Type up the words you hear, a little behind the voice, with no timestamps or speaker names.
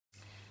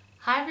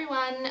Hi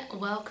everyone,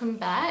 welcome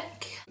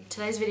back.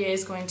 Today's video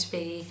is going to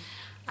be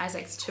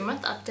Isaac's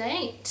 2-month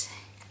update.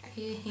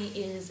 Here he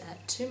is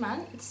at 2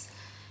 months.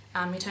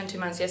 He turned 2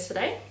 months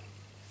yesterday.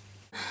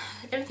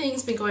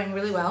 Everything's been going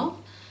really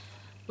well.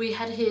 We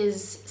had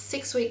his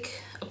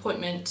 6-week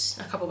appointment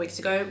a couple of weeks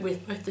ago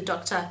with both the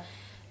doctor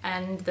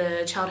and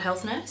the child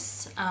health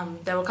nurse.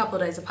 They were a couple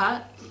of days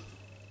apart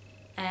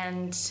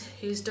and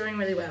he's doing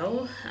really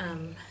well.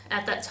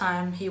 At that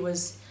time he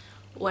was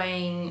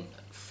weighing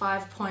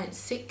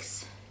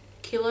 5.6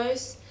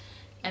 kilos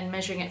and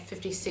measuring at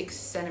 56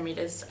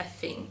 centimeters, I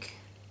think.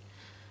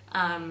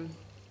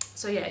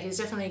 So yeah, he's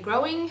definitely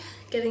growing,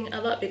 getting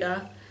a lot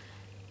bigger.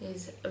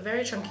 He's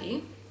very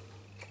chunky.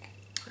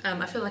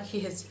 I feel like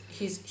he's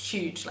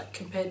huge, like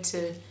compared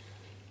to,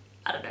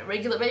 I don't know,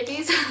 regular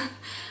babies.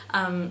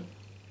 I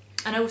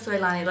know with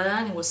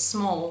Leilani was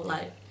small,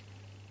 like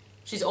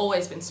she's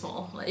always been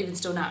small, like even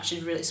still now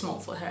she's really small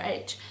for her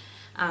age.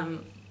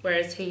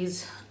 Whereas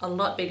he's a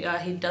lot bigger.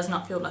 He does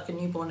not feel like a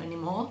newborn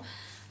anymore,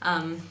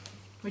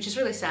 which is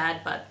really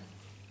sad, but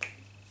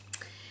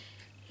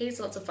he's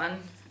lots of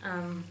fun.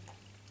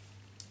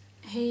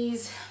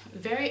 He's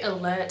very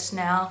alert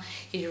now.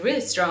 He's really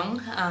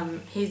strong.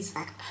 He's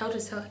held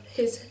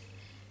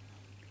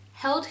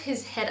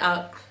his head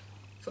up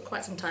for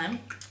quite some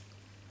time.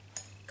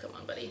 Come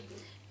on, buddy.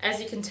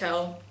 As you can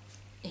tell,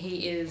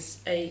 he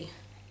is a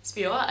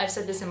spewer. I've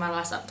said this in my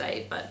last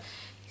update, but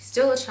he's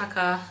still a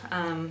chucker.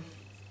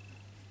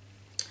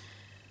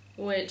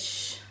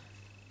 Which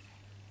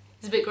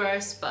is a bit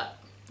gross, but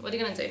what are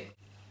you gonna do?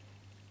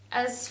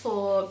 As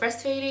for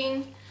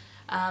breastfeeding,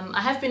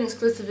 I have been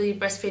exclusively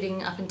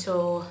breastfeeding up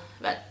until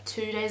about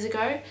 2 days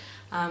ago.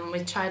 We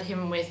tried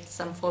him with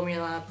some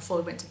formula before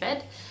we went to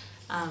bed,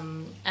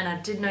 and I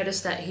did notice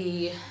that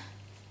he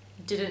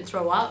didn't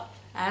throw up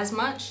as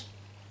much.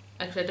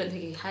 Actually, I don't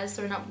think he has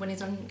thrown up when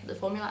he's on the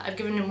formula. I've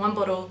given him 1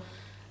 bottle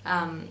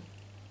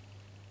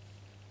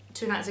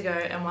 2 nights ago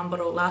and 1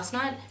 bottle last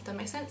night, if that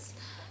makes sense.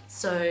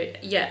 So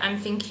yeah, I'm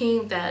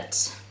thinking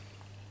that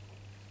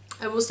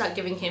I will start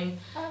giving him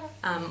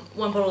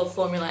 1 bottle of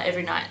formula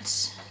every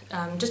night,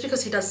 just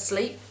because he does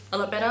sleep a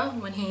lot better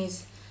when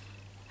he's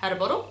had a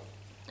bottle.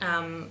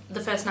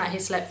 The first night he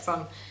slept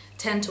from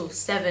 10 till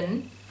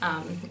 7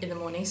 in the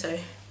morning, so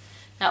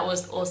that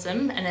was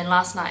awesome. And then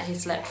last night he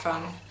slept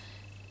from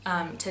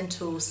 10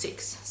 till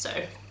 6, so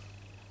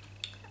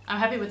I'm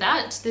happy with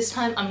that. This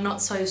time I'm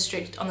not so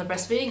strict on the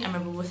breastfeeding. I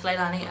remember with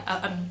Leilani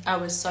I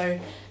was so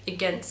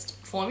against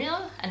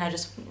formula and I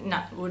just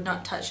would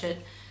not touch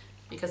it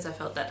because I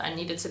felt that I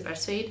needed to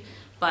breastfeed,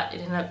 but it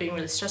ended up being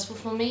really stressful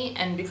for me.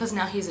 And because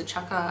now he's a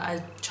chucker,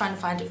 I'm trying to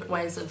find different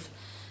ways of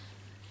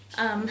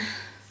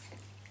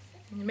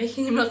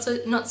making him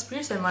not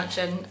spew so much,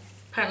 and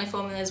apparently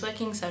formula is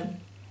working. So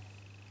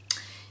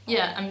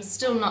yeah, I'm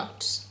still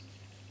not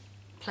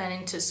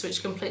planning to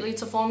switch completely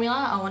to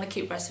formula. I want to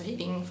keep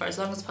breastfeeding for as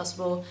long as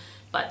possible,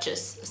 but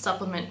just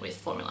supplement with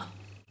formula.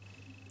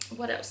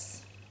 What else?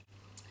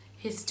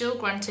 He's still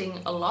grunting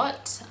a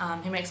lot.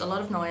 He makes a lot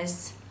of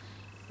noise,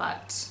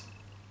 but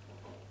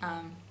what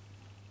are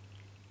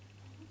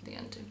you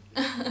gonna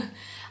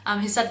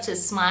do? He started to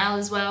smile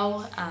as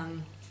well.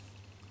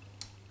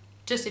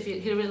 Just if he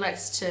really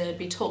likes to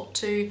be talked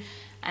to,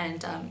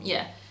 and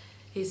yeah,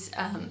 his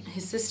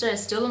sister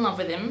is still in love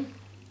with him.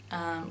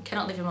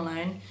 Cannot leave him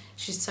alone.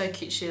 She's so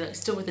cute. She's like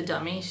still with the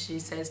dummy. She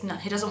says no,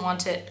 he doesn't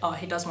want it. Oh,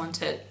 he does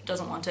want it.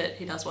 Doesn't want it.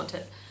 He does want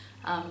it.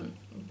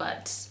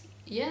 But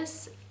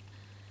yes.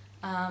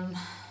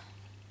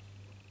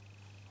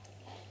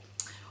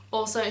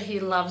 Also, he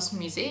loves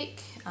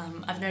music.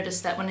 I've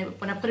noticed that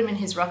when I put him in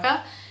his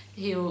rocker,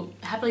 he'll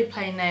happily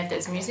play in there if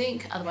there's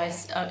music.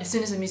 Otherwise, as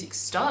soon as the music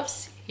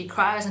stops, he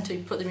cries until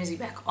you put the music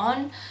back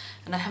on.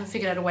 And I haven't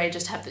figured out a way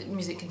just to have the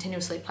music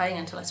continuously playing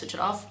until I switch it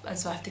off, and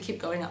so I have to keep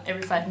going up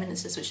every 5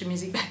 minutes to switch the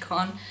music back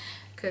on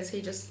because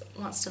he just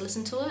wants to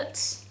listen to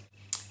it.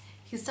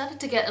 He started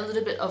to get a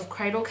little bit of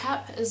cradle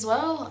cap as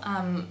well.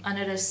 I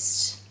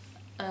noticed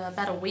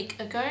about a week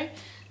ago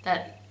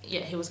that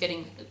yeah, he was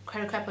getting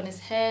cradle cap on his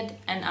head,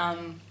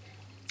 and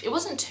it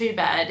wasn't too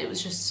bad. It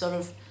was just sort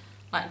of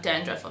like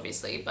dandruff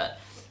obviously, but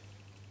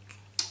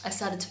I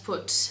started to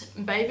put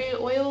baby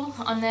oil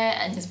on there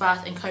in his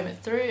bath and comb it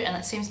through, and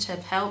it seems to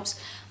have helped.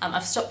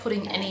 I've stopped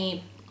putting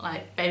any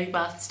like baby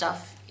bath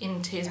stuff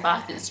into his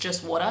bath. It's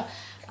just water,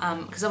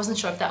 because I wasn't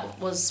sure if that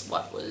was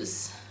what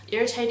was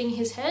irritating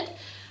his head,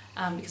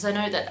 because I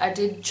know that I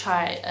did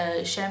try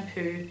a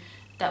shampoo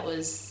that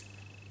was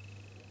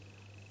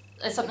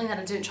something that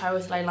I didn't try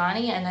with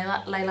Leilani, and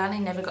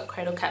Leilani never got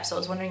cradle cap, so I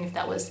was wondering if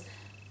that was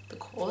the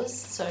cause.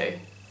 So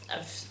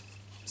I've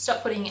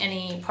stopped putting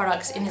any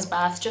products in his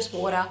bath, just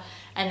water,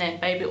 and then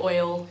baby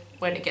oil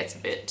when it gets a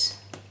bit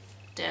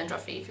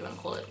dandruffy, if you want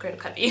to call it cradle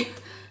cappy.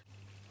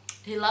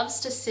 He loves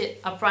to sit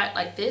upright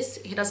like this.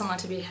 He doesn't like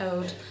to be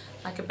held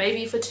like a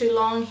baby for too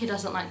long. He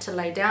doesn't like to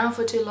lay down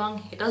for too long.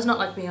 He does not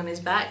like being on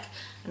his back.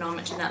 I know I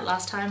mentioned that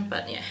last time,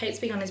 but yeah, hates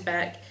being on his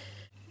back.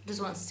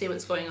 Just wants to see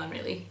what's going on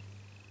really.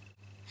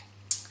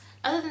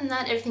 Other than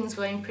that, everything's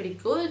going pretty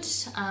good.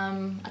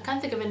 I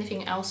can't think of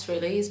anything else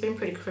really. It's been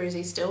pretty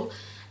cruisy still.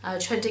 I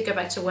tried to go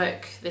back to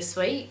work this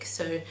week,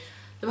 so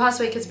the past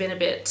week has been a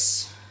bit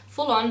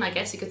full on, I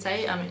guess you could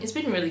say. It's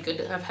been really good.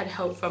 I've had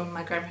help from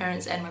my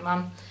grandparents and my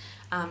mum,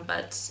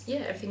 but yeah,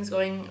 everything's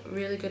going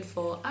really good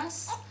for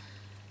us.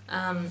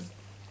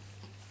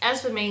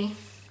 As for me,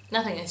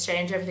 nothing has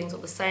changed. Everything's all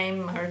the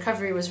same. My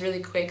recovery was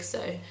really quick,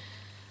 so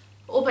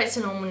all back to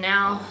normal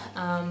now.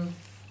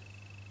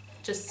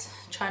 Just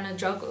trying to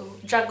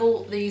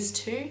juggle these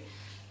two,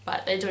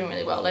 but they're doing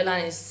really well.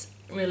 Leilani is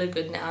really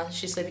good now.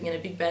 She's sleeping in a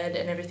big bed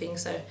and everything,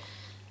 so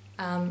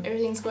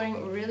everything's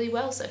going really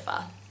well so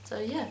far. So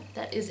yeah,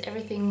 that is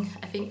everything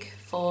I think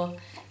for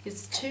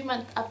his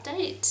 2-month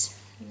update.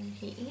 And there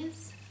he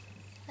is.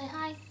 Say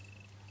hi.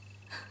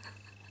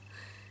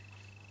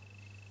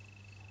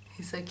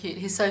 He's so cute.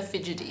 He's so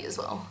fidgety as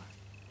well.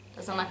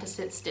 Doesn't like to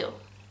sit still.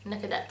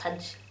 Look at that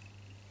punch.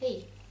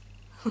 Hey.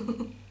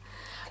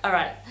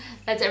 Alright,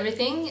 that's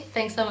everything.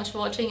 Thanks so much for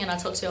watching, and I'll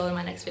talk to you all in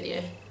my next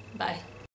video. Bye.